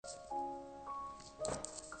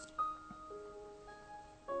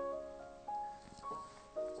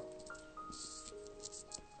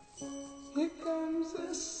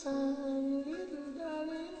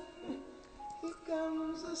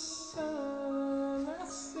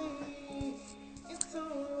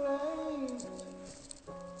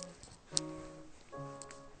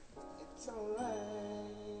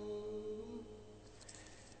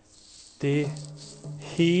Det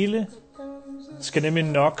hele skal nemlig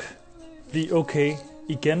nok blive okay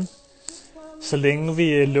igen, så længe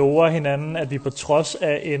vi lover hinanden, at vi på trods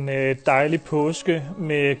af en dejlig påske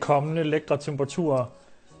med kommende lækre temperaturer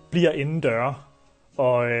bliver indendøre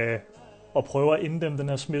og prøver at inddæmme den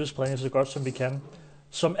her smittespredning så godt som vi kan.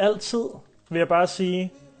 Som altid vil jeg bare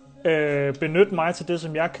sige, benyt mig til det,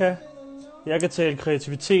 som jeg kan. Jeg kan tale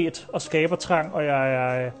kreativitet og skabertrang, og jeg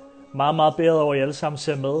er meget, meget bedre over, at I alle sammen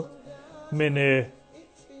ser med. Men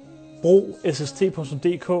brug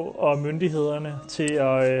sst.dk og myndighederne til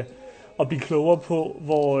at blive klogere på,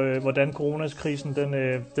 hvordan coronakrisen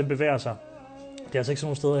den bevæger sig. Det er altså ikke sådan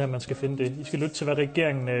nogle steder her, man skal finde det. I skal lytte til, hvad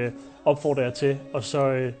regeringen opfordrer jer til, og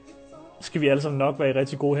så skal vi alle sammen nok være i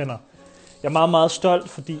rigtig gode hænder. Jeg er meget, meget stolt,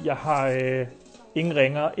 fordi jeg har ingen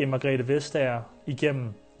ringer end Margrethe Vestager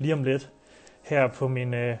igennem lige om lidt her på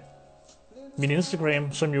min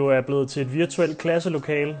Instagram, som jo er blevet til et virtuelt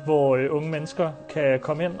klasselokale, hvor unge mennesker kan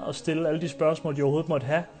komme ind og stille alle de spørgsmål, de overhovedet måtte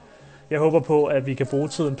have. Jeg håber på, at vi kan bruge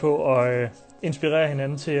tiden på at inspirere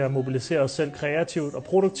hinanden til at mobilisere os selv kreativt og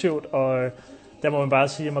produktivt, og der må man bare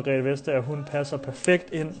sige, at Margrethe Vestager, hun passer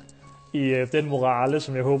perfekt ind i den morale,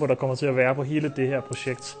 som jeg håber, der kommer til at være på hele det her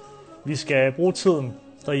projekt. Vi skal bruge tiden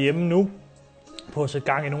derhjemme nu på at sætte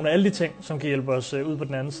gang i nogle af alle de ting, som kan hjælpe os ud på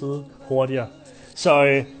den anden side hurtigere.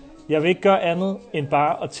 Så jeg vil ikke gøre andet end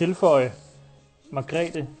bare at tilføje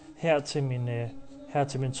Margrethe her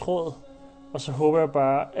til min tråd. Og så håber jeg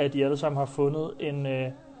bare, at I alle sammen har fundet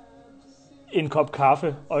en kop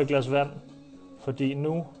kaffe og et glas vand. Fordi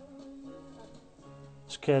nu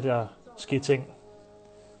skal der ske ting.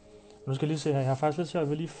 Nu skal jeg lige se her. Jeg har faktisk lidt svært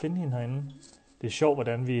ved lige finde hende herinde. Det er sjovt,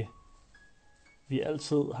 hvordan vi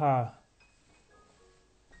altid har...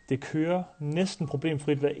 Det kører næsten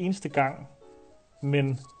problemfrit hver eneste gang.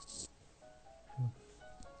 Men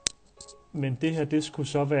det her, det skulle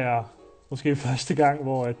så være måske første gang,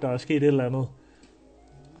 hvor der er sket et eller andet.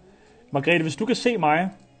 Margrethe, hvis du kan se mig,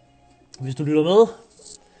 hvis du lytter med,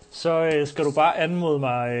 så skal du bare anmode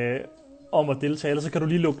mig om at deltage, eller så kan du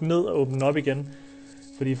lige lukke ned og åbne op igen.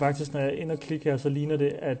 Fordi faktisk, når jeg er inde og klikker her, så ligner det,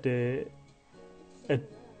 at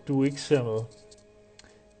du ikke ser med.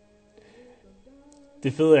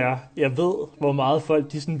 Det fede er, jeg ved, hvor meget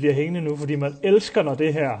folk de sådan bliver hængende nu, fordi man elsker, når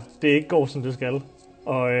det her, det ikke går, som det skal.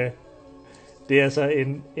 Og det er altså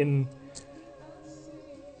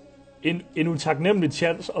en utaknemmelig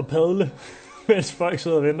chance at padle, mens folk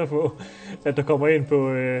sidder og venter på, at der kommer en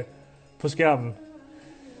på skærmen.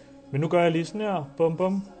 Men nu gør jeg lige sådan her. Bum,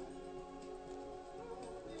 bum.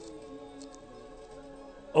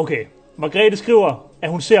 Okay. Margrethe skriver, at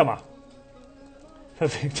hun ser mig.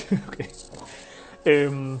 Perfekt. Okay.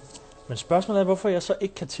 Men spørgsmålet er, hvorfor jeg så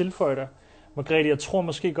ikke kan tilføje dig. Margrethe, jeg tror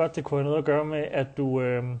måske godt, det kunne have noget at gøre med,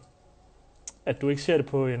 at du ikke ser det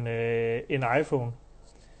på en iPhone.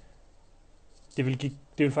 Det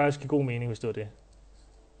vil faktisk give god mening, hvis det var det.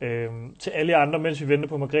 Til alle andre, mens vi venter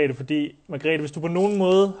på Margrethe, fordi Margrethe, hvis du på nogen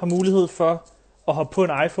måde har mulighed for at hoppe på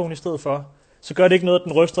en iPhone i stedet for, så gør det ikke noget, at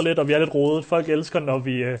den ryster lidt, og vi er lidt rodet. Folk elsker,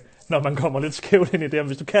 når man kommer lidt skævt ind i det. Men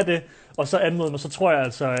hvis du kan det, og så anmoder mig, så tror jeg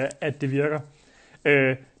altså, at det virker.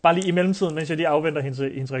 Bare lige i mellemtiden, mens jeg lige afventer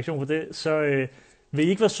hendes reaktion på det, så vil I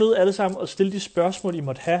ikke være søde alle sammen og stille de spørgsmål, I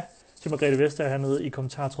måtte have til Margrethe Vestager hernede i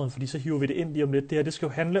kommentartråden, fordi så hiver vi det ind lige om lidt. Det her, det skal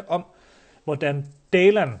jo handle om, hvordan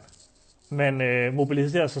dalen man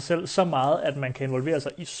mobiliserer sig selv så meget, at man kan involvere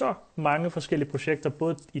sig i så mange forskellige projekter,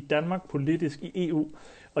 både i Danmark, politisk, i EU,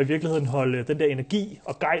 og i virkeligheden holde den der energi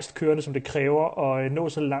og gejst kørende, som det kræver at nå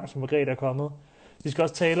så langt, som Margrethe er kommet. Vi skal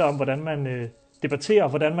også tale om, hvordan man debatterer,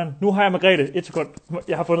 hvordan man... Nu har jeg Margrethe, et sekund,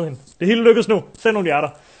 jeg har fundet hende. Det hele lykkes nu, send nogle hjerter.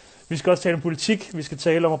 Vi skal også tale om politik, vi skal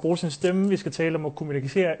tale om at bruge sin stemme, vi skal tale om at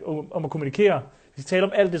kommunikere, vi skal tale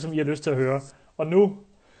om alt det, som I har lyst til at høre. Og nu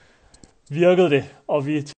virkede det, og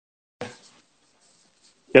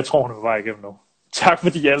jeg tror, hun er på vej igennem nu. Tak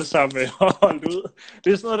fordi I alle sammen har holdt ud.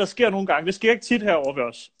 Det er sådan noget, der sker nogle gange. Det sker ikke tit herovre ved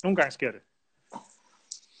os. Nogle gange sker det.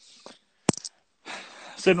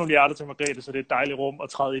 Send nogle hjerter til Margrethe, så det er et dejligt rum at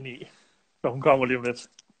træde ind i, når hun kommer lige om lidt.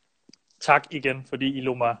 Tak igen, fordi I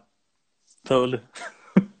lod mig padle.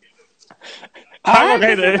 Ej,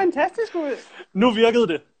 det ser fantastisk ud. Nu virkede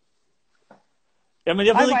det. Jamen,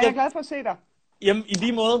 jeg er glad for at se dig. Jamen, i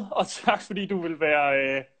lige måde, og tak fordi du vil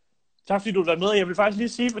være... Tak fordi du vil være med. Jeg vil faktisk lige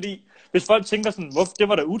sige, fordi hvis folk tænker sådan, hvorfor det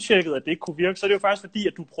var da utjekket, at det ikke kunne virke, så er det jo faktisk fordi,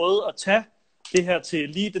 at du prøvede at tage det her til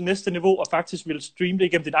lige det næste niveau, og faktisk ville streame det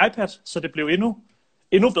igennem din iPad, så det blev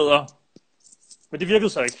endnu bedre. Men det virkede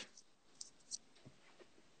så ikke.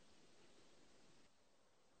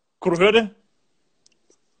 Kunne du høre det?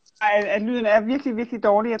 At lyden er virkelig, virkelig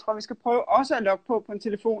dårlig. Jeg tror, vi skal prøve også at logge på en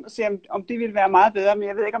telefon og se, om det vil være meget bedre, men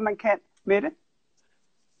jeg ved ikke, om man kan. Mette?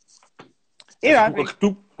 Et øjeblik.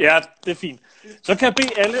 Ja, det er fint. Så kan jeg bede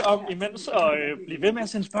alle om imens at blive ved med at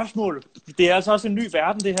sende spørgsmål. Det er altså også en ny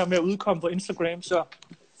verden, det her med at udkomme på Instagram, så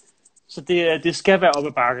det skal være oppe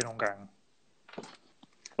ad bakke nogle gange.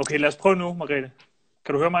 Okay, lad os prøve nu, Margrethe.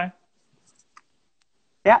 Kan du høre mig?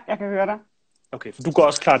 Ja, jeg kan høre dig. Okay, for du går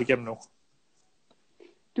også klart igennem nu.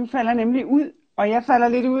 Du falder nemlig ud, og jeg falder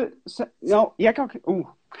lidt ud. Så, jeg kan...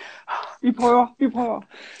 Vi prøver.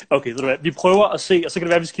 Okay, så vi prøver at se, og så kan det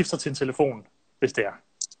være, at vi skifter til en telefon, hvis det er.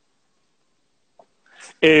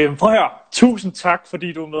 Prøv at høre. Tusind tak,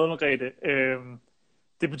 fordi du er med, Margrethe.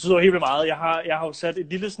 Det betyder helt vildt meget. Jeg har jo sat et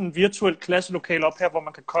lille sådan virtuelt klasselokale op her, hvor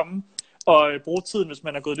man kan komme og bruge tiden, hvis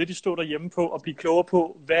man er gået lidt i stå derhjemme på, og blive klogere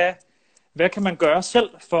på, hvad kan man gøre selv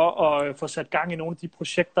for at få sat gang i nogle af de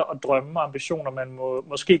projekter og drømme og ambitioner, man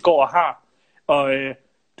måske går og har. Og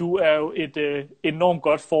du er jo et enormt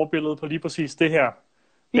godt forbillede på lige præcis det her.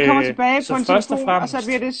 Vi kommer tilbage på en telefon, og så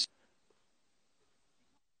bliver det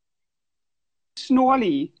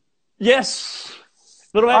snorlige. Yes!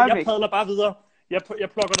 Ved du hvad, jeg padler bare videre. Jeg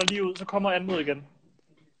plukker dig lige ud, så kommer andet igen.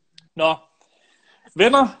 Nå.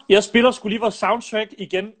 Venner, jeg spiller sgu lige vores soundtrack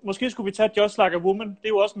igen. Måske skulle vi tage Just Like a Woman. Det er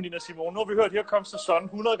jo også med Nina Simone. Nu har vi hørt Here Comes the Sun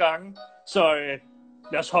 100 gange. Så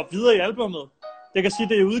lad os hoppe videre i albummet. Jeg kan sige, at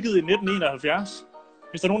det er udgivet i 1971.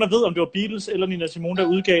 Hvis der er nogen, der ved, om det var Beatles eller Nina Simone, der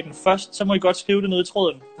udgav den først, så må I godt skrive det ned i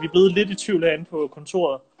tråden. Vi er blevet lidt i tvivl herinde på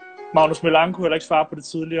kontoret. Magnus Melanco kunne heller ikke svare på det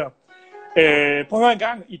tidligere. Prøv at høre en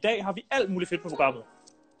gang. I dag har vi alt muligt fedt på programmet.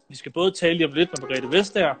 Vi skal både tale lige om lidt med Margrethe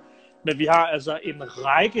Vestager, men vi har altså en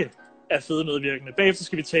række af fede medvirkende. Bagefter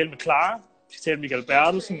skal vi tale med Clara, vi skal tale med Michael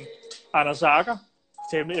Bertelsen, Anders Agger, vi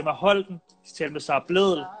skal tale med Emma Holten, vi skal tale med Sara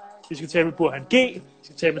Blædel, vi skal tale med Burhan G, vi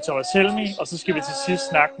skal tale med Thomas Helmi, og så skal vi til sidst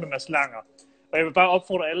snakke med Mads Langer. Og jeg vil bare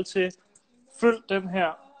opfordre alle til, følg den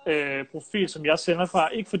her profil, som jeg sender fra.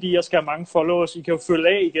 Ikke fordi jeg skal have mange followers, I kan jo følge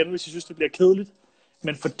af igen, hvis I synes, det bliver kedeligt,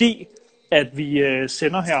 men fordi at vi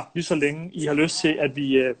sender her, lige så længe I har lyst til, at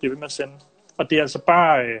vi bliver ved med at sende. Og det er altså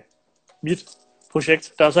bare mit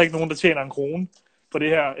projekt. Der er så ikke nogen, der tjener en krone på det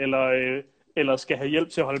her, eller skal have hjælp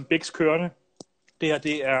til at holde en biks kørende. Det her,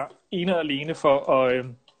 det er ene og alene for at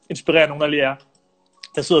inspirere nogle af jer,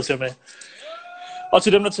 der sidder og ser med. Og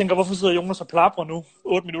til dem, der tænker, hvorfor sidder Jonas og plaprer nu,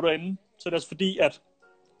 8 minutter inden, så er det altså fordi, at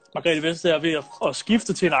Margrethe Vestager er ved at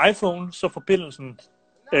skifte til en iPhone, så forbindelsen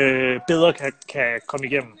bedre kan komme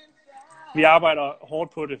igennem. Vi arbejder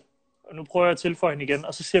hårdt på det, og nu prøver jeg at tilføje hende igen,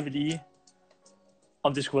 og så ser vi lige,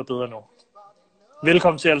 om det skulle være bedre nu.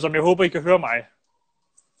 Velkommen til alle sammen. Jeg håber, I kan høre mig.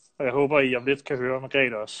 Og jeg håber, I om lidt kan høre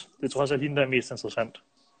Margrethe også. Det tror jeg, at hende, der er mest interessant.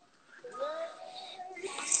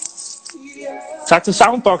 Tak til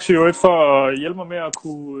Soundbox i øvrigt for at hjælpe mig med at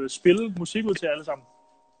kunne spille musik ud til alle sammen.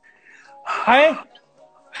 Hej!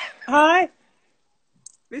 Hej!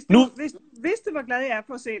 Hvis du var glad, jeg er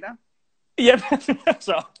på at se dig. Jamen,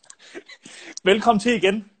 altså. Velkommen til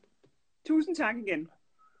igen. Tusind tak igen.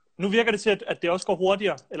 Nu virker det til, at det også går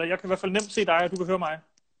hurtigere. Eller jeg kan i hvert fald nemt se dig, og du kan høre mig.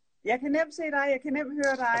 Jeg kan nemt se dig, jeg kan nemt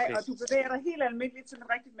høre dig, okay. Og du bevæger dig helt almindeligt, som et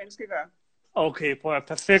rigtigt menneske gør. Okay, prøv at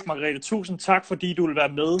perfekt, Margrethe. Tusind tak, fordi du vil være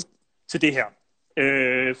med til det her.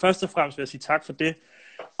 Først og fremmest vil jeg sige tak for det.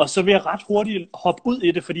 Og så vil jeg ret hurtigt hoppe ud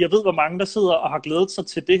i det, fordi jeg ved, hvor mange der sidder og har glædet sig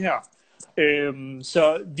til det her.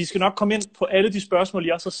 Så vi skal nok komme ind på alle de spørgsmål, I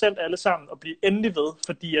også har sendt alle sammen, og blive endelig ved,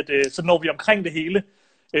 fordi så når vi omkring det hele.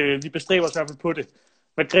 Vi bestræber os i hvert fald på det.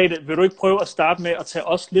 Margrethe, vil du ikke prøve at starte med at tage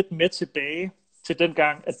os lidt med tilbage til den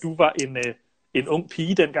gang, at du var en ung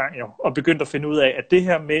pige dengang jo, og begyndte at finde ud af, at det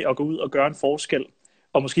her med at gå ud og gøre en forskel,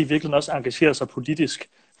 og måske virkelig også engagere sig politisk,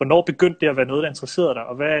 hvornår begyndte det at være noget, der interesserede dig,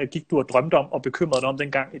 og hvad gik du og drømte om og bekymrede dig om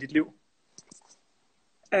dengang i dit liv?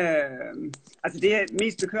 Altså det jeg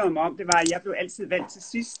mest bekymrede mig om, det var, at jeg blev altid valgt til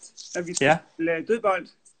sidst, når vi skulle spille dødbold.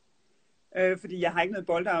 Fordi jeg har ikke noget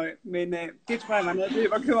boldarv, men det tror jeg var noget af det,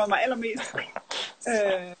 der bekymrede mig allermest.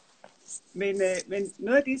 Men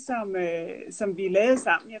noget af det, som vi lavede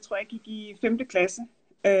sammen, jeg tror, jeg gik i 5. klasse,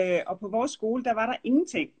 og på vores skole, der var der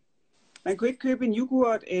ingenting. Man kunne ikke købe en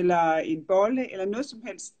yoghurt eller en bolle eller noget som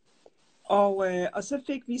helst. Og så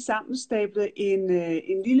fik vi sammen stablet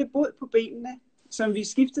en lille bod på benene, som vi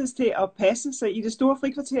skiftedes til at passe. Så i det store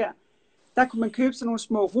frikvarter, der kunne man købe sådan nogle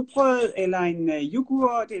små rugbrød, eller en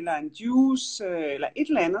yoghurt, eller en juice, eller et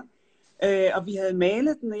eller andet. Og vi havde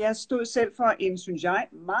malet den, og jeg stod selv for en, synes jeg,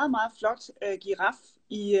 meget, meget flot giraf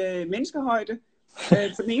i menneskehøjde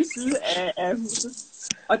på den ene side af huset.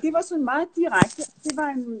 Og det var sådan meget direkte.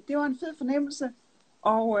 Det var en fed fornemmelse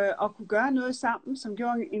at kunne gøre noget sammen, som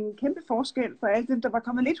gjorde en kæmpe forskel for alle dem, der var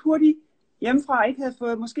kommet lidt hurtigt hjemmefra og ikke havde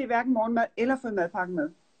fået måske hverken morgenmad eller fået madpakken med.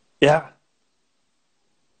 Ja.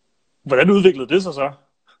 Hvordan udviklede det sig så?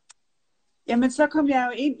 Jamen, så kom jeg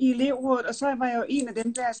jo ind i elevrådet, og så var jeg jo en af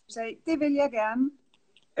dem der, som sagde, det vil jeg gerne,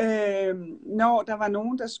 når der var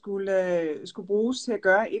nogen, der skulle bruges til at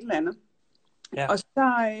gøre et eller andet. Ja. Og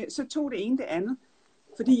så tog det ene det andet.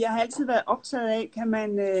 Fordi jeg har altid været optaget af,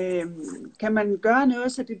 kan man gøre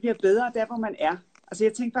noget, så det bliver bedre der, hvor man er. Altså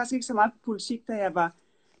jeg tænkte faktisk ikke så meget på politik, da jeg var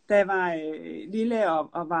lille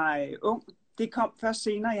og var ung. Det kom først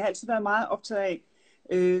senere. Jeg har altid været meget optaget af,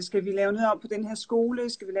 skal vi lave noget om på den her skole?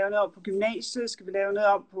 Skal vi lave noget om på gymnasiet? Skal vi lave noget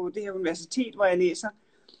om på det her universitet, hvor jeg læser?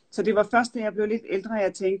 Så det var først, da jeg blev lidt ældre,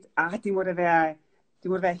 jeg tænkte, det må da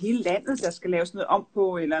være hele landet, der skal laves noget om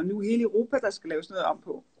på, eller nu hele Europa, der skal laves noget om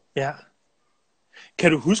på. Ja.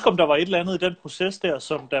 Kan du huske, om der var et eller andet i den proces der,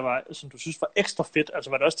 som du synes var ekstra fedt? Altså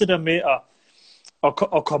var det også det der med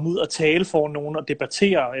at komme ud og tale for nogen og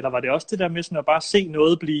debattere, eller var det også det der med sådan at bare se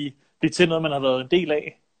noget blive til noget, man har været en del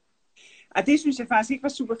af? Det synes jeg faktisk ikke var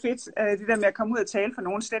super fedt, det der med at komme ud og tale for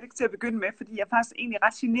nogen, slet ikke til at begynde med, fordi jeg er faktisk egentlig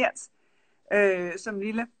ret genert som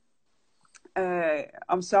lille.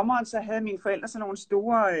 Om sommeren så havde mine forældre sådan nogle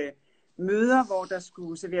store møder, hvor der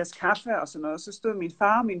skulle serveres kaffe og sådan noget. Så stod min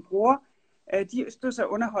far og min bror, de stod så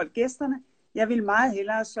underholdt gæsterne. Jeg ville meget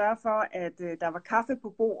hellere sørge for, at der var kaffe på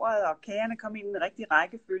bordet, og kagerne kom ind i den rigtige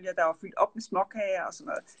rækkefølge, der var fyldt op med småkager og sådan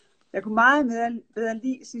noget. Jeg kunne meget bedre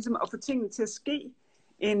lide ligesom, at få tingene til at ske,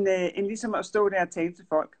 end ligesom at stå der og tale til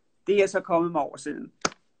folk. Det er så kommet mig over siden.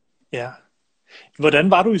 Ja.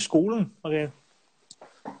 Hvordan var du i skolen, Maria?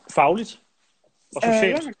 Fagligt og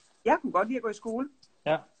socialt? Jeg kunne godt lide at gå i skole.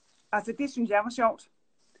 Ja. Altså det synes jeg var sjovt.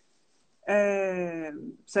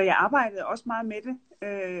 Så jeg arbejdede også meget med det.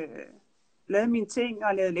 Lavede mine ting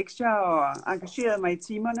og lavede lektier og engagerede mig i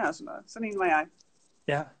timerne og sådan noget. Sådan en var jeg.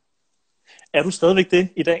 Ja. Er du stadigvæk det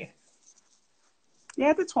i dag?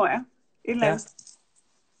 Ja, det tror jeg. Et eller andet.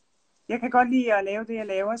 Jeg kan godt lide at lave det, jeg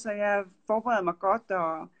laver, så jeg forbereder mig godt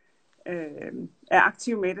og er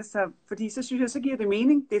aktiv med det. Fordi så synes jeg, så giver det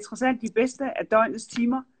mening. Det er trods alt de bedste af døgnets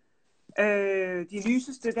timer. De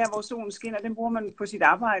lyseste, der hvor solen skinner, den bruger man på sit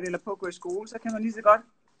arbejde eller på at gå i skole. Så kan man lige så godt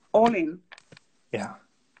all in. Ja.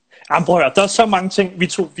 Jamen, prøv at høre, der er så mange ting,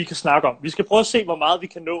 vi kan snakke om. Vi skal prøve at se, hvor meget vi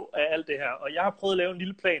kan nå af alt det her. Og jeg har prøvet at lave en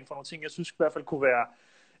lille plan for nogle ting, jeg synes i hvert fald kunne være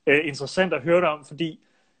interessant at høre dig om. Fordi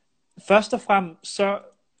først og fremmest, så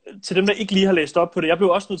til dem, der ikke lige har læst op på det, jeg blev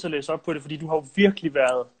også nødt til at læse op på det, fordi du har jo virkelig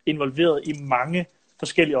været involveret i mange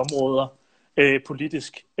forskellige områder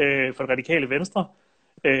politisk. For det radikale venstre,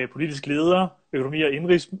 politisk leder, økonomi- og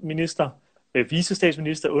indrigsminister,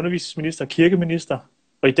 vicestatsminister, undervisningsminister, kirkeminister,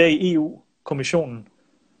 og i dag i EU-kommissionen.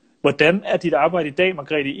 Hvordan er dit arbejde i dag,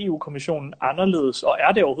 Margrethe, i EU-kommissionen anderledes, og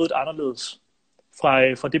er det overhovedet anderledes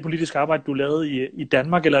fra det politiske arbejde, du lavede i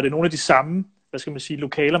Danmark, eller er det nogle af de samme,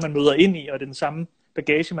 lokaler, man møder ind i, og det er den samme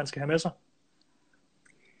bagage, man skal have med sig?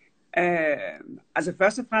 Altså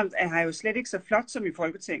først og fremmest er jeg jo slet ikke så flot som i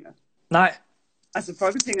Folketinget. Nej. Altså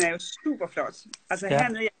Folketinget er jo super flot. Altså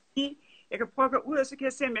hernede, jeg kan prøve at gå ud, og så kan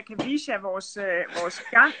jeg se, om jeg kan vise jer vores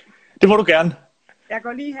gang. Det må du gerne. Jeg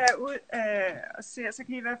går lige herud og ser, så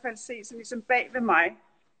kan I hvert fald se sådan ligesom bag ved mig.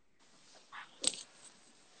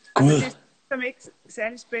 Gud. Altså, det ser ikke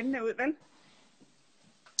særlig spændende ud, vel?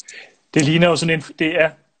 Det ligner jo sådan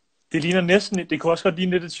det ligner næsten, det kunne også godt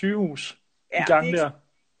ligne lidt et sygehus i gang der.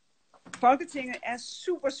 Folketinget er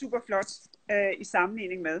super, super flot i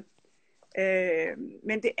sammenligning med.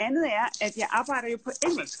 Men det andet er, at jeg arbejder jo på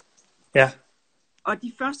engelsk. Ja. Og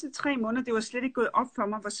de første 3 måneder, det var slet ikke gået op for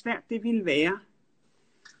mig, hvor svært det ville være.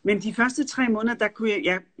 Men de første 3 måneder, der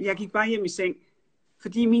kunne jeg gik bare hjem i seng.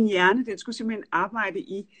 Fordi min hjerne, den skulle simpelthen arbejde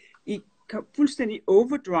i fuldstændig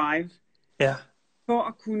overdrive. Ja. For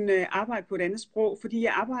at kunne arbejde på et andet sprog. Fordi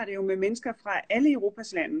jeg arbejder jo med mennesker fra alle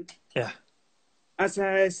Europas lande. Ja.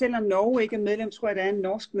 Altså, selvom Norge ikke er medlem, tror jeg, der er en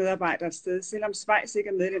norsk medarbejder et sted. Selvom Schweiz ikke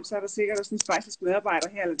er medlem, så er der sikkert også en schweizisk medarbejder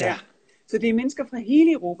her eller der. Ja. Så det er mennesker fra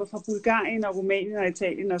hele Europa, fra Bulgarien og Rumænien og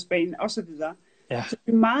Italien og Spanien osv. Ja. Så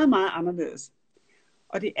det er meget, meget anderledes.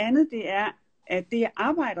 Og det andet, det er, at det jeg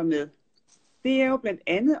arbejder med, det er jo blandt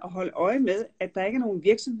andet at holde øje med, at der ikke er nogen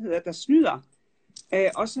virksomheder, der snyder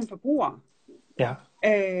os som forbrugere. Ja.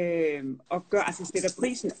 Og sætter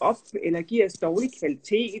prisen op, eller giver os dårlig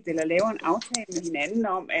kvalitet, eller laver en aftale med hinanden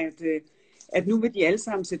om, at nu vil de alle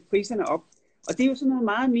sammen sætte priserne op. Og det er jo sådan noget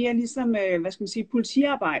meget mere ligesom,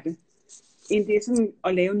 politiarbejde, end det er sådan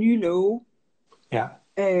at lave nye love. Ja.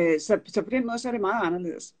 Så på den måde, så er det meget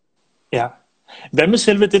anderledes. Ja. Hvad med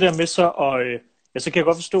selve det der med så, så kan jeg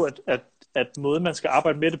godt forstå, at måden, man skal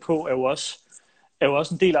arbejde med det på, er jo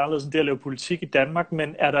også en del anderledes end det at lave politik i Danmark,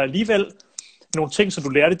 men er der alligevel nogle ting, som du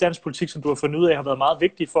lærte i dansk politik, som du har fundet ud af, har været meget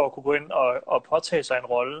vigtige for at kunne gå ind og påtage sig en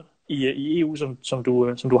rolle i EU, som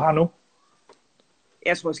du har nu?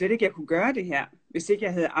 Jeg tror slet ikke, jeg kunne gøre det her, hvis ikke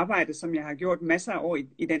jeg havde arbejdet, som jeg har gjort masser af år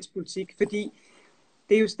i dansk politik. Fordi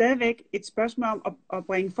det er jo stadigvæk et spørgsmål om at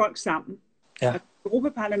bringe folk sammen. Ja. Og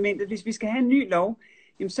Europaparlamentet, hvis vi skal have en ny lov,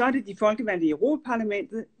 jamen så er det de folkevalgte i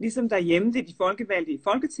Europaparlamentet, ligesom derhjemme, det er de folkevalgte i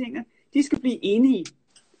Folketinget, de skal blive enige.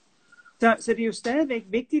 Så det er jo stadigvæk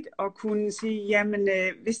vigtigt at kunne sige, jamen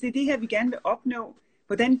hvis det er det her, vi gerne vil opnå,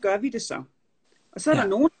 hvordan gør vi det så? Og så er der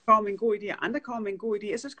nogen, der kommer med en god idé, og andre kommer med en god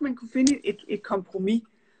idé, og så skal man kunne finde et kompromis.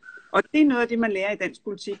 Og det er noget af det, man lærer i dansk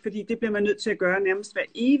politik, fordi det bliver man nødt til at gøre nærmest hver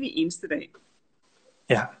evig eneste dag.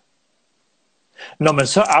 Ja. Når man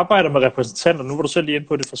så arbejder med repræsentanter, nu var du selv lige inde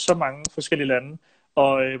på det, for så mange forskellige lande,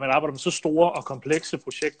 og man arbejder med så store og komplekse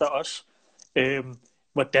projekter også,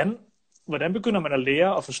 hvordan begynder man at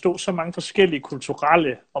lære at forstå så mange forskellige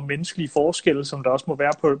kulturelle og menneskelige forskelle, som der også må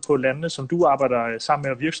være på landene, som du arbejder sammen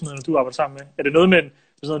med, og virksomhederne, du arbejder sammen med? Er det noget med sådan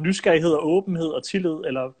noget nysgerrighed og åbenhed og tillid,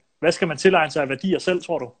 eller hvad skal man tilegne sig af værdier selv,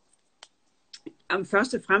 tror du? Jamen,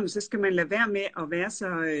 først og fremmest, så skal man lade være med at være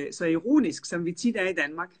så ironisk, som vi tit er i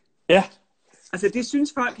Danmark. Ja. Altså det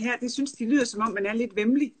synes folk her, det synes de lyder som om, man er lidt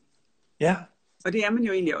væmmelig. Ja. Og det er man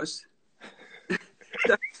jo egentlig også.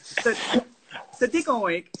 så det går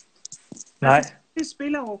ikke. Nej. Altså, det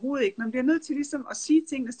spiller overhovedet ikke. Man bliver nødt til ligesom at sige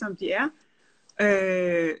tingene, som de er.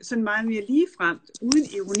 Sådan meget mere ligefremt, uden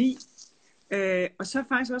ironi. Og så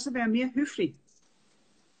faktisk også at være mere høflig.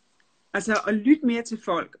 Altså at lytte mere til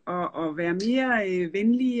folk, og være mere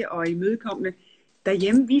venlige og imødekommende.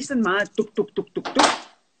 Derhjemme viser den meget duk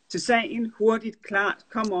til sagen, hurtigt, klart,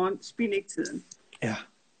 come on, spil ikke tiden. Ja.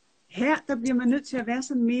 Her, der bliver man nødt til at være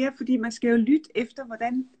sådan mere, fordi man skal jo lytte efter,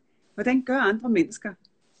 hvordan gør andre mennesker,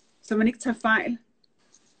 så man ikke tager fejl.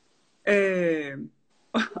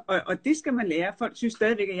 Og det skal man lære. Folk synes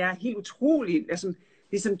stadigvæk, at jeg er helt utrolig,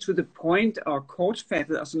 ligesom to the point og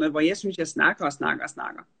kortfattet og sådan noget, hvor jeg synes, jeg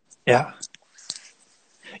snakker. Ja.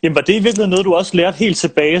 Jamen var det i virkeligheden noget, du også lærte helt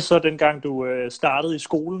tilbage, så dengang du startede i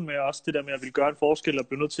skolen med også det der med at ville gøre en forskel og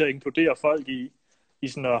blive nødt til at inkludere folk i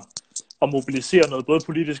sådan at mobilisere noget, både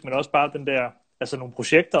politisk, men også bare den der, altså nogle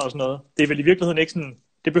projekter og sådan noget. Det er vel i virkeligheden ikke sådan,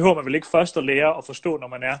 det behøver man vel ikke først at lære og forstå, når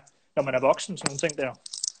man er voksen, sådan nogle ting der.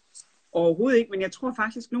 Overhovedet ikke, men jeg tror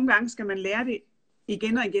faktisk, nogle gange skal man lære det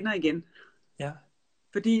igen og igen og igen. Ja.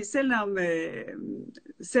 Fordi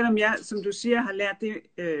selvom jeg, som du siger, har lært det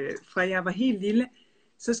fra jeg var helt lille,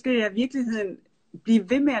 så skal jeg i virkeligheden blive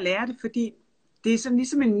ved med at lære det, fordi det er sådan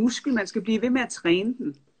ligesom en muskel, man skal blive ved med at træne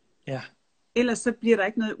den. Ja. Ellers så bliver der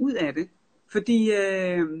ikke noget ud af det.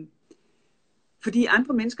 Fordi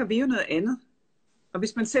andre mennesker vil jo noget andet. Og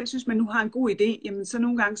hvis man selv synes, man nu har en god idé, jamen så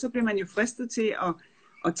nogle gange så bliver man jo fristet til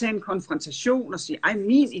at tage en konfrontation og sige, ej,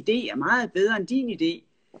 min idé er meget bedre end din idé.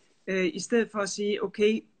 I stedet for at sige,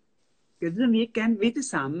 okay, jeg ved, om vi ikke gerne vil det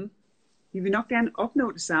samme. Vi vil nok gerne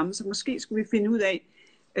opnå det samme, så måske skulle vi finde ud af,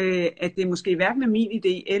 at det måske hverken er min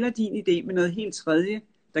idé eller din idé, men noget helt tredje,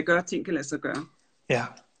 der gør, at ting kan lade sig gøre. Ja.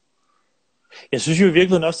 Jeg synes jo i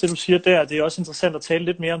virkeligheden også, det du siger der, det er også interessant at tale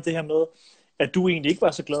lidt mere om det her med, at du egentlig ikke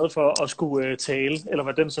var så glad for at skulle tale, eller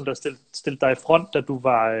var den, som der stillede dig i front, da du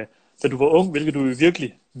var ung, hvilket du jo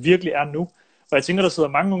virkelig er nu. Og jeg tænker, der sidder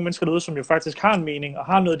mange unge mennesker derude, som jo faktisk har en mening, og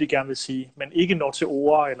har noget, de gerne vil sige, men ikke når til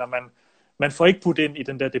ord, eller man får ikke putt ind i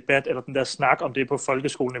den der debat, eller den der snak, om det er på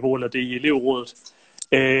folkeskoleniveau, eller det er i elevrådet.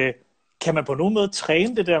 Kan man på nogen måde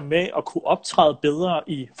træne det der med at kunne optræde bedre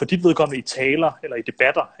for dit vedkommende i taler, eller i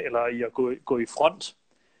debatter, eller i at gå i front?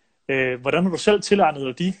 Hvordan har du selv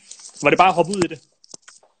tilegnet dig? Var det bare at hoppe ud i det?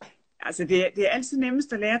 Altså, det er altid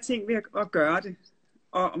nemmest at lære ting ved at gøre det.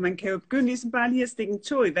 Og man kan jo begynde ligesom bare lige at stikke en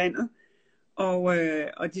tå i vandet,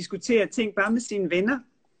 og diskutere ting bare med sine venner.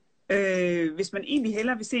 Hvis man egentlig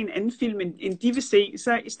hellere vil se en anden film, end de vil se,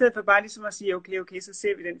 så i stedet for bare ligesom at sige, okay, så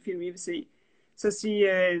ser vi den film, I vil se. Så sige,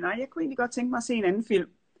 nej, jeg kunne egentlig godt tænke mig at se en anden film.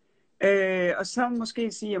 Og så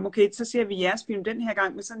måske sige, okay, så ser vi jeres film den her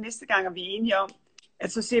gang, men så næste gang er vi enige om,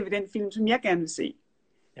 at så ser vi den film, som jeg gerne vil se.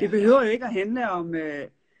 Det behøver jo ikke at handle om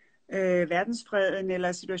verdensfreden,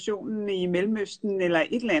 eller situationen i Mellemøsten, eller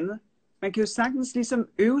et eller andet. Man kan jo sagtens ligesom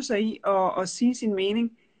øve sig i at sige sin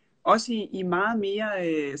mening, også i meget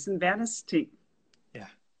mere sådan hverdagsting. Ja.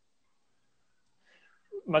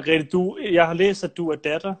 Margrethe, jeg har læst, at du er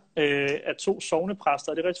datter af 2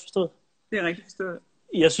 sognepræster. Er det rigtigt forstået? Det er rigtigt forstået.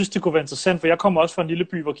 Jeg synes, det kunne være interessant, for jeg kommer også fra en lille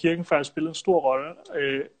by, hvor kirken faktisk spillede en stor rolle.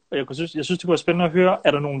 Og jeg synes, det kunne være spændende at høre,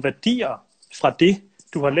 er der nogle værdier fra det,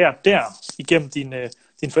 du har lært der, igennem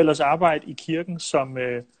din forældres arbejde i kirken, som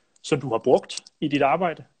du har brugt i dit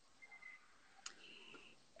arbejde?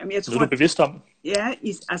 Jamen, jeg tror, er du bevidst om? Ja,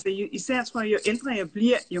 altså især tror jeg, jo ældre jeg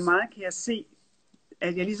bliver, jo meget kan jeg se,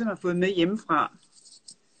 at jeg ligesom har fået med hjemmefra.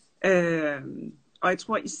 Og jeg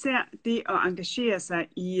tror især det at engagere sig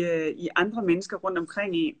i andre mennesker rundt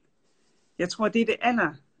omkring en. Jeg tror, det er det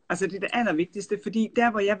er det allervigtigste, fordi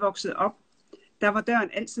der, hvor jeg voksede op, der var døren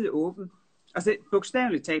altid åben. Altså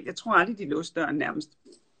bogstaveligt talt. Jeg tror aldrig, de låste døren nærmest.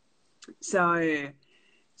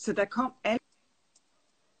 Så der kom alt,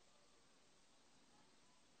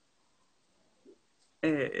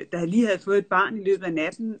 der lige havde fået et barn i løbet af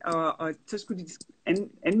natten, og så skulle de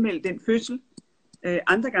anmelde den fødsel.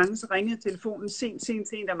 Andre gange så ringede telefonen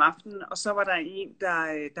sent om aftenen, og så var der en,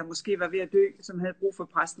 der måske var ved at dø, som havde brug for, at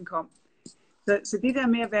præsten kom. Så det der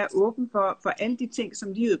med at være åben for alle de ting,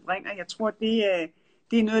 som livet bringer, jeg tror, det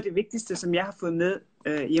er noget af det vigtigste, som jeg har fået med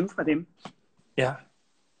hjemme fra dem. Ja.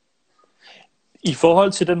 I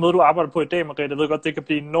forhold til den måde, du arbejder på i dag, Margrethe, jeg ved godt, det kan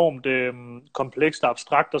blive enormt komplekst og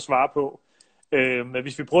abstrakt at svare på. Men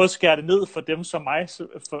hvis vi prøver at skære det ned for dem som mig,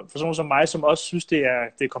 for sådan som mig, som også synes, det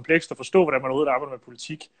er komplekst at forstå, hvordan man overhovedet arbejder med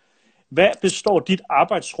politik. Hvad består dit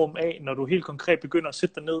arbejdsrum af, når du helt konkret begynder at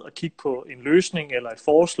sætte dig ned og kigge på en løsning, eller et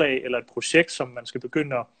forslag, eller et projekt, som man skal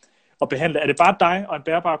begynde at behandle? Er det bare dig og en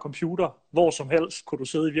bærbar computer, hvor som helst kunne du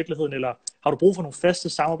sidde i virkeligheden, eller har du brug for nogle faste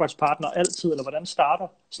samarbejdspartnere altid, eller hvordan starter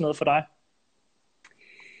sådan noget for dig?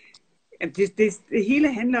 Det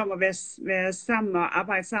hele handler om at være sammen og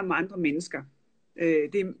arbejde sammen med andre mennesker.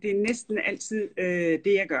 Det er næsten altid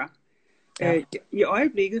det, jeg gør. Ja. I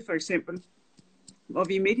øjeblikket for eksempel, hvor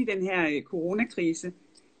vi er midt i den her coronakrise,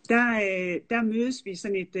 der mødes vi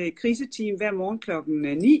sådan et kriseteam hver morgen klokken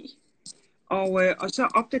 9, og så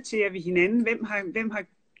opdaterer vi hinanden, hvem har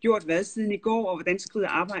gjort hvad siden i går, og hvordan skrider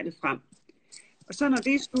arbejdet frem. Og så når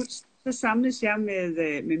det er slut, så samles jeg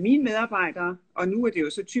med mine medarbejdere, og nu er det jo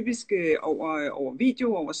så typisk over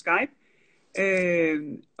video, over Skype,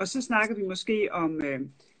 og så snakker vi måske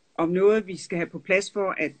om noget, vi skal have på plads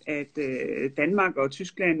for, at Danmark og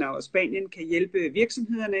Tyskland og Spanien kan hjælpe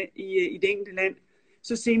virksomhederne i det enkelte land.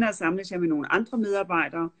 Så senere samles jeg med nogle andre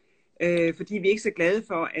medarbejdere, fordi vi er ikke så glade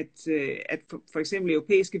for, at for eksempel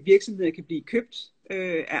europæiske virksomheder kan blive købt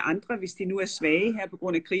af andre, hvis de nu er svage her på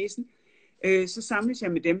grund af krisen. Så samles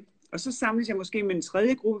jeg med dem. Og så samles jeg måske med en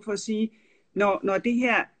tredje gruppe for at sige, når det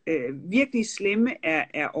her virkelig slemme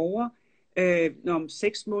er over, når om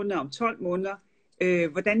 6 måneder, om 12 måneder,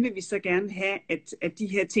 hvordan vil vi så gerne have, at de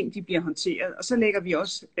her ting de bliver håndteret? Og så lægger vi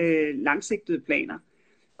også langsigtede planer.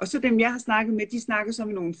 Og så dem, jeg har snakket med, de snakker så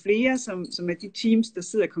med nogle flere, som er de teams, der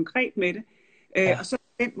sidder konkret med det. Ja. Og så på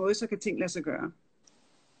den måde, så kan ting lade sig gøre.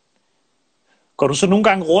 Går du så nogle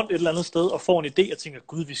gange rundt et eller andet sted og får en idé og tænker,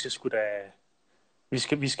 gud,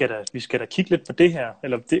 vi skal da kigge lidt på det her,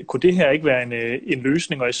 eller kunne det her ikke være en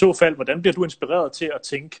løsning, og i så fald, hvordan bliver du inspireret til at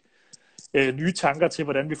tænke nye tanker til,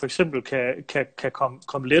 hvordan vi for eksempel kan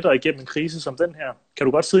komme lettere igennem en krise som den her? Kan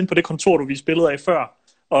du godt sidde inde på det kontor, du viste billeder af før,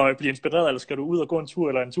 og blive inspireret, eller skal du ud og gå en tur,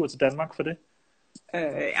 eller en tur til Danmark for det?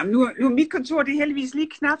 Jamen nu er mit kontor, det er heldigvis lige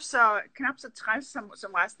knap så træls som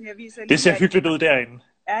resten, jeg viser. Det ser hyggeligt ud derinde.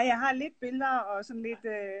 Ja, jeg har lidt billeder og sådan lidt,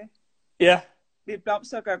 lidt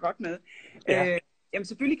blomster at gøre godt med. Ja. Jamen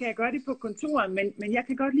selvfølgelig kan jeg gøre det på kontoret, men jeg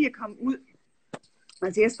kan godt lide at komme ud.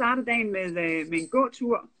 Altså jeg starter dagen med en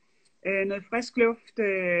gåtur, noget frisk luft,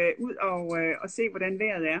 ud og se, hvordan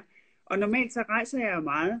vejret er. Og normalt så rejser jeg jo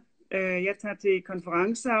meget. Jeg tager til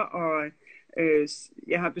konferencer, og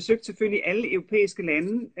jeg har besøgt selvfølgelig alle europæiske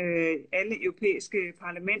lande, alle europæiske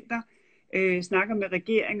parlamenter, snakker med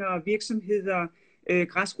regeringer og virksomheder,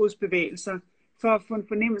 græsrodsbevægelser, for at få en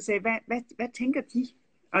fornemmelse af, hvad tænker de?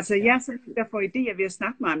 Altså jeg er sådan, der får idéer ved at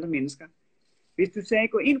snakke med andre mennesker. Hvis du sagde,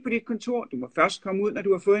 gå ind på dit kontor, du må først komme ud, når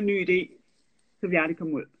du har fået en ny idé, så vil jeg aldrig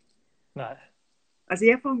komme ud. Nej. Altså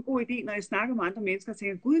jeg får en god idé, når jeg snakker med andre mennesker, og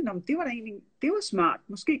tænker, gud, det var da egentlig, det var smart,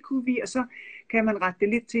 måske kunne vi, og så kan man rette det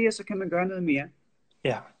lidt til, og så kan man gøre noget mere.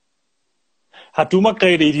 Ja. Har du,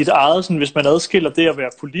 Margrethe, i dit eget, sådan, hvis man adskiller det at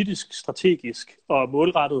være politisk, strategisk og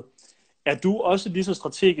målrettet, er du også lige så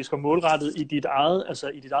strategisk og målrettet i dit eget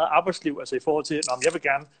arbejdsliv, altså i forhold til, når jeg vil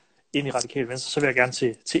gerne ind i Radikale Venstre, så vil jeg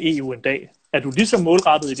gerne til EU en dag. Er du lige så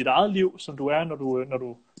målrettet i dit eget liv, som du er,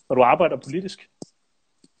 når du arbejder politisk?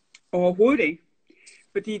 Overhovedet ikke.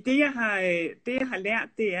 Fordi det jeg har lært,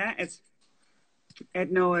 det er,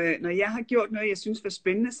 at når jeg har gjort noget, jeg synes var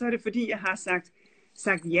spændende, så er det fordi, jeg har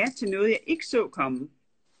sagt ja til noget, jeg ikke så komme,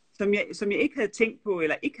 som jeg ikke havde tænkt på,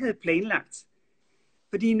 eller ikke havde planlagt.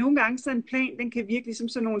 Fordi nogle gange så en plan, den kan virke ligesom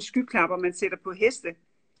sådan nogle skyklapper, man sætter på heste.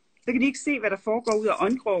 Så kan de ikke se, hvad der foregår ud af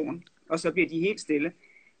åndkrogen, og så bliver de helt stille.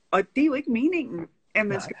 Og det er jo ikke meningen, at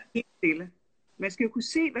man skal blive helt stille. Man skal jo kunne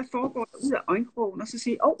se, hvad foregår ud af øjenkrogen, og så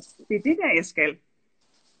sige, det er det der, jeg skal.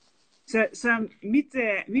 Så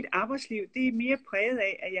mit arbejdsliv, det er mere præget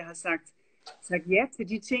af, at jeg har sagt sagt ja til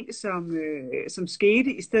de ting, som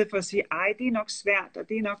skete, i stedet for at sige, ej, det er nok svært, og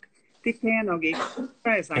det kan jeg nok ikke. Så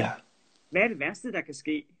har jeg sagt, hvad er det værste, der kan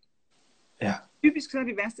ske? Ja. Typisk så er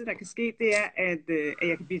det værste, der kan ske, det er, at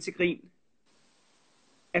jeg kan blive til grin.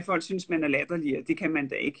 At folk synes, man er latterlig, og det kan man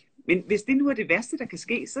da ikke. Men hvis det nu er det værste, der kan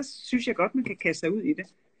ske, så synes jeg godt, man kan kaste sig ud i det.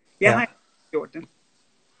 Jeg har gjort det.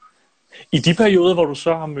 I de perioder, hvor du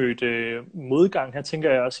så har mødt modgang, her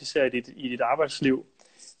tænker jeg også især i dit arbejdsliv,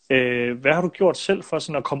 hvad har du gjort selv for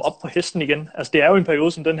sådan at komme op på hesten igen? Altså det er jo en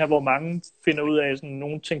periode som den her, hvor mange finder ud af, at sådan,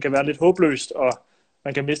 nogle ting kan være lidt håbløst, og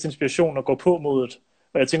man kan miste inspiration og gå på modet.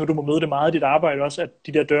 Og jeg tænker, du må møde det meget i dit arbejde også, at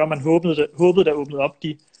de der døre, man håbede der åbnede op,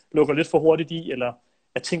 de lukker lidt for hurtigt i, eller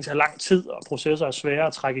at ting tager lang tid, og processer er svære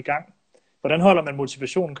at trække i gang. Hvordan holder man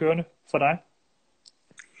motivationen kørende for dig?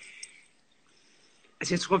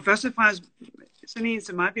 Altså jeg tror først og fremmest, sådan en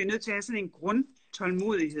som mig bliver nødt til at have sådan en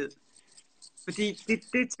grundtålmodighed. Fordi det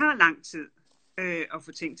tager lang tid at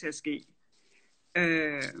få ting til at ske.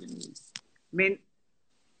 Men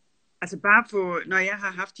altså bare når jeg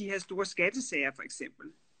har haft de her store skattesager for eksempel,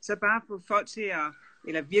 så bare få folk til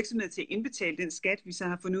eller virksomheder til at indbetale den skat, vi så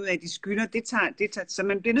har fundet ud af, at de skylder, det tager, så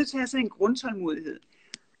man bliver nødt til at have sådan en grundtålmodighed.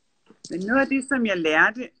 Men noget af det, som jeg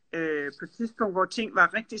lærte på et tidspunkt, hvor ting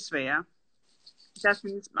var rigtig svære, der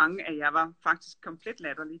synes mange, at jeg var faktisk komplet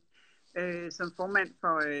latterlig som formand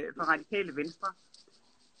for Radikale Venstre.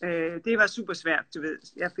 Det var super svært, du ved.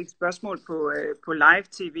 Jeg fik spørgsmål på live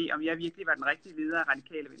tv, om jeg virkelig var den rigtige leder af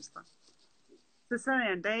Radikale Venstre. Så sad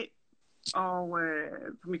jeg en dag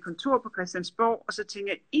på mit kontor på Christiansborg, og så tænkte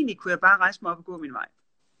jeg, egentlig kunne jeg bare rejse mig op og gå min vej.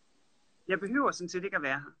 Jeg behøver sådan set ikke at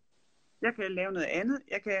være her. Jeg kan lave noget andet.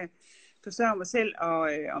 Jeg kan forsørge mig selv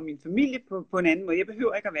og min familie på en anden måde. Jeg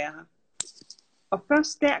behøver ikke at være her. Og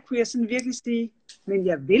først der kunne jeg sådan virkelig sige, men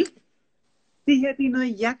jeg vil. Det her, det er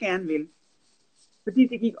noget, jeg gerne vil. Fordi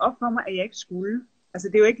det gik op for mig, at jeg ikke skulle. Altså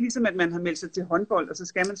det er jo ikke ligesom, at man har meldt sig til håndbold, og så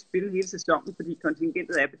skal man spille hele sæsonen, fordi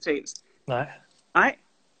kontingentet er betalt. Nej,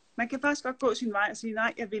 man kan faktisk godt gå sin vej og sige,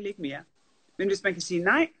 nej, jeg vil ikke mere. Men hvis man kan sige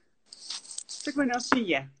nej, så kan man også sige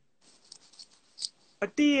ja.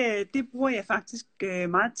 Og det bruger jeg faktisk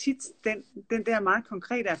meget tit, den der meget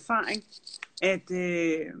konkrete erfaring, at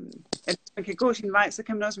hvis man kan gå sin vej, så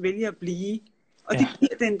kan man også vælge at blive. Og det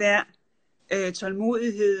giver den der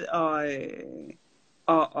tålmodighed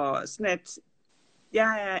og sådan, at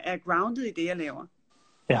jeg er grounded i det, jeg laver.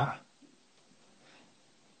 Ja.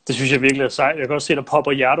 Det synes jeg virkelig er sejt. Jeg kan også se, der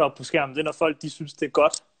popper hjerter op på skærmen. Det er, når folk de synes, det er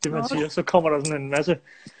godt, det man siger. Så kommer der sådan en masse.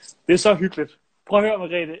 Det er så hyggeligt. Prøv at høre,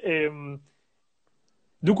 Margrethe.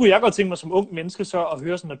 Nu kunne jeg godt tænke mig som ung menneske så at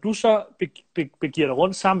høre sådan, når du så begiver dig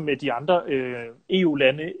rundt sammen med de andre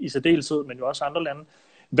EU-lande i særdeleshed, men jo også andre lande.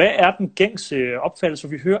 Hvad er den gængse opfattelse?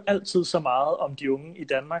 Vi hører altid så meget om de unge i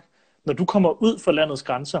Danmark. Når du kommer ud for landets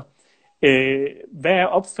grænser, hvad er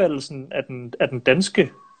opfattelsen af den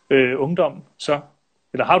danske ungdom så?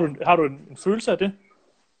 Eller har du en følelse af det?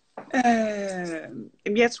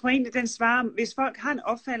 Jeg tror egentlig, den svarer, hvis folk har en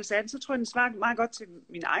opfattelse af den, så tror jeg, den svarer meget godt til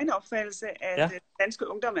min egen opfattelse, at danske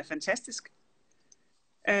ungdom er fantastisk.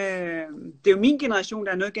 Det er jo min generation,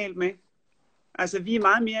 der er noget galt med. Altså, vi er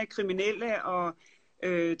meget mere kriminelle og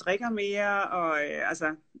drikker mere, og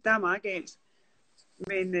altså, der er meget galt.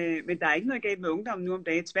 Men der er ikke noget galt med ungdommen nu om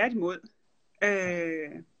dagen, tværtimod.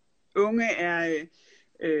 Unge er...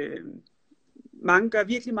 mange gør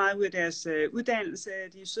virkelig meget ud af deres uddannelse,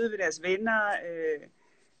 de er søde ved deres venner.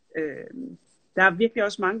 Der er virkelig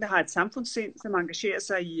også mange, der har et samfundssind, som engagerer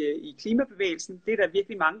sig i klimabevægelsen. Det er der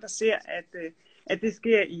virkelig mange, der ser, at det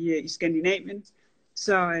sker i Skandinavien.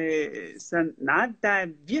 Så nej, der er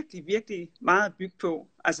virkelig, virkelig meget at bygge på.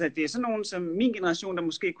 Altså det er sådan nogen som min generation, der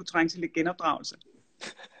måske kunne trænge til lidt genopdragelse.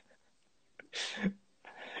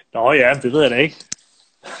 Nå ja, det ved jeg da ikke.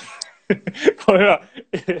 Prøv at høre,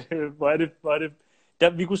 hvor er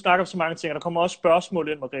det. Vi kunne snakke om så mange ting, og der kommer også spørgsmål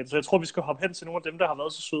ind, Margrethe, så jeg tror, vi skal hoppe hen til nogle af dem, der har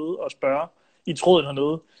været så søde og spørge i tråden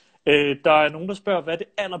hernede. Der er nogen, der spørger, hvad det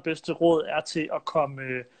allerbedste råd er til at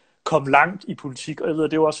komme langt i politik, og jeg ved,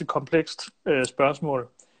 det er jo også et komplekst spørgsmål.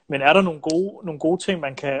 Men er der nogle gode ting,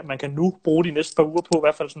 man kan nu bruge de næste par uger på, i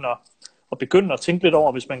hvert fald sådan at begynde at tænke lidt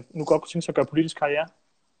over, hvis man nu godt kunne tænke sig at gøre politisk karriere?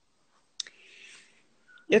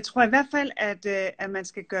 Jeg tror i hvert fald, at man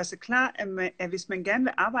skal gøre sig klar, at hvis man gerne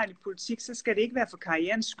vil arbejde i politik, så skal det ikke være for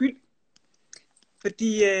karrierens skyld.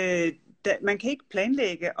 Fordi man kan ikke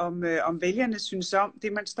planlægge, om vælgerne synes om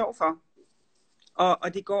det, man står for.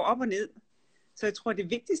 Og det går op og ned. Så jeg tror, det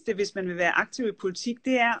vigtigste, hvis man vil være aktiv i politik,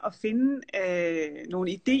 det er at finde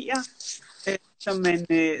nogle idéer,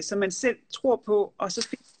 som man selv tror på, og så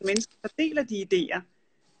finde mennesker, der deler de idéer.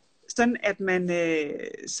 Sådan at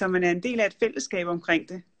så man er en del af et fællesskab omkring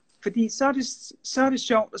det. Fordi så er det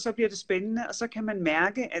sjovt, og så bliver det spændende, og så kan man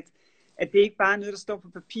mærke, at det ikke bare er noget, der står på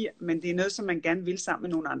papir, men det er noget, som man gerne vil sammen med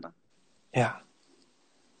nogle andre. Ja.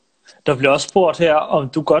 Der bliver også spurgt her, om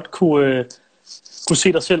du godt kunne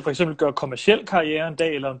se dig selv for eksempel gøre kommerciel karriere en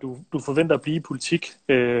dag, eller om du forventer at blive i politik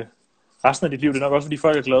resten af dit liv. Det er nok også, fordi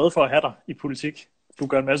folk er glade for at have dig i politik. Du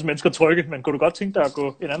gør en masse mennesker trygge, men kunne du godt tænke dig at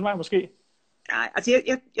gå en anden vej måske? Nej,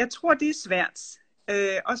 altså jeg tror, det er svært.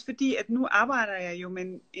 Også fordi, at nu arbejder jeg jo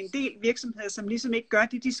med en del virksomheder, som ligesom ikke gør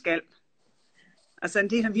det, de skal. Altså en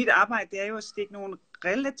del af mit arbejde, det er jo at stikke nogle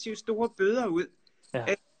relativt store bøder ud. Ja.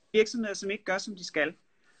 Virksomheder, som ikke gør, som de skal.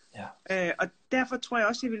 Ja. Og derfor tror jeg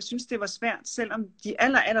også, at jeg ville synes, det var svært, selvom de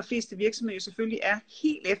allerfleste virksomheder jo selvfølgelig er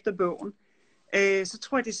helt efter bogen. Så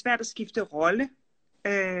tror jeg, det er svært at skifte rolle.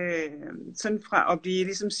 Sådan fra at blive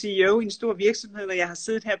ligesom CEO i en stor virksomhed, når jeg har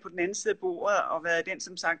siddet her på den anden side af bordet og været den,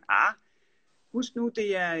 som sagt, husk nu,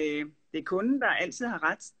 det er kunden, der altid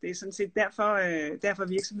har ret. Det er sådan set derfor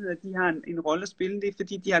virksomheder, de har en rolle at spille. Det er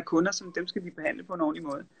fordi, de har kunder, som dem skal vi behandle på en ordentlig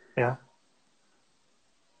måde. Ja.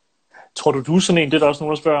 Tror du er sådan en, det er der også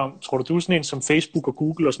nogen, der spørger om, tror du er sådan en, som Facebook og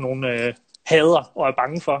Google og sådan nogle hader og er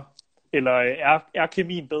bange for? Eller er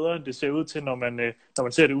kemien bedre, end det ser ud til, når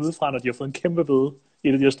man ser det udefra, når de har fået en kæmpe bøde i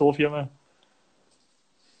et af de her store firmaer?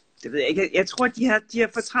 Det ved jeg ikke. Jeg tror, de har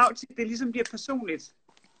for travlt til, at det ligesom bliver personligt.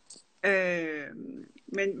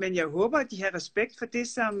 Men jeg håber, at de har respekt for det,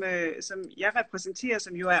 som jeg repræsenterer,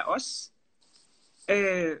 som jo er os.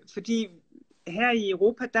 Fordi her i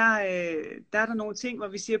Europa, der er der nogle ting, hvor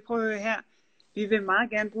vi siger, prøv at høre her, vi vil meget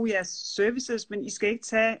gerne bruge jeres services, men I skal ikke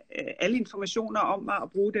tage alle informationer om mig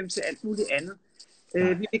og bruge dem til alt muligt andet.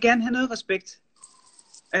 Vi vil gerne have noget respekt.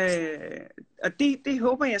 Og det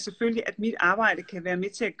håber jeg selvfølgelig, at mit arbejde kan være med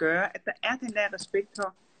til at gøre, at der er den der respekt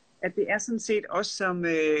for, at det er sådan set os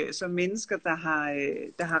som mennesker, der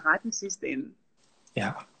har ret i sidste ende.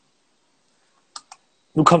 Ja.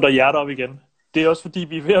 Nu kom der hjerter op igen. Det er også fordi,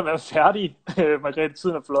 vi er ved at være færdige. Margrethe,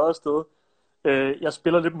 tiden er fløjet afsted. Jeg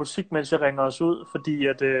spiller lidt musik, mens jeg ringer os ud, fordi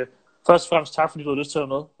at først og fremmest tak, fordi du havde lyst til at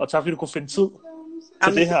være med, og tak, fordi du kunne finde tid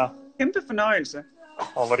til det her. Kæmpe fornøjelse.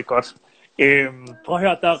 Hvor er det godt. Prøv at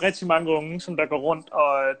høre, der er rigtig mange unge, som der går rundt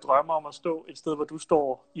og drømmer om at stå et sted, hvor du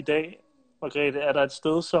står i dag. Margrethe, er der et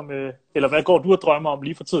sted, eller hvad går du og drømmer om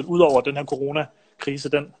lige for tiden, udover den her coronakrise,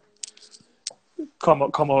 den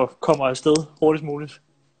kommer afsted hurtigst muligt?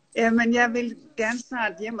 Jamen, jeg vil gerne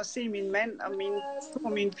snart hjem og se min mand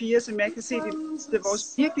og mine piger, som jeg kan se det er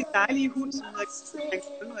vores virkelig dejlige hund, som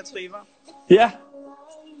hedder Golden Retriever. Ja.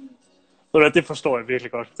 Det forstår jeg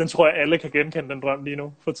virkelig godt. Den tror jeg, alle kan genkende, den drøm lige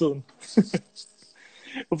nu for tiden.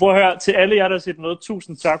 Prøv at høre, til alle jer, der har set noget,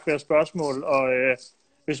 tusind tak for jeres spørgsmål, og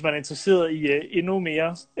hvis man er interesseret i endnu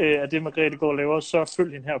mere af det, Margrethe går og laver, så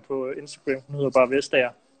følg hende her på Instagram. Hun hedder bare Vestager.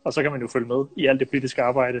 Og så kan man jo følge med i alt det politiske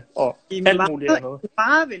arbejde og alt muligt andet.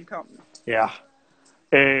 Meget velkommen. Ja.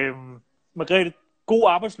 Margrethe, god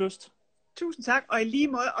arbejdslyst. Tusind tak, og i lige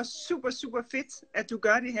måde, og super, super fedt, at du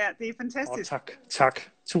gør det her. Det er fantastisk. Tak.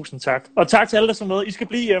 Tusind tak. Og tak til alle, der så med. I skal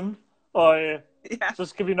blive hjemme, og så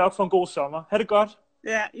skal vi nok få en god sommer. Ha' det godt.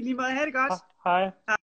 Ja, i lige måde. Ha' det godt. Hej.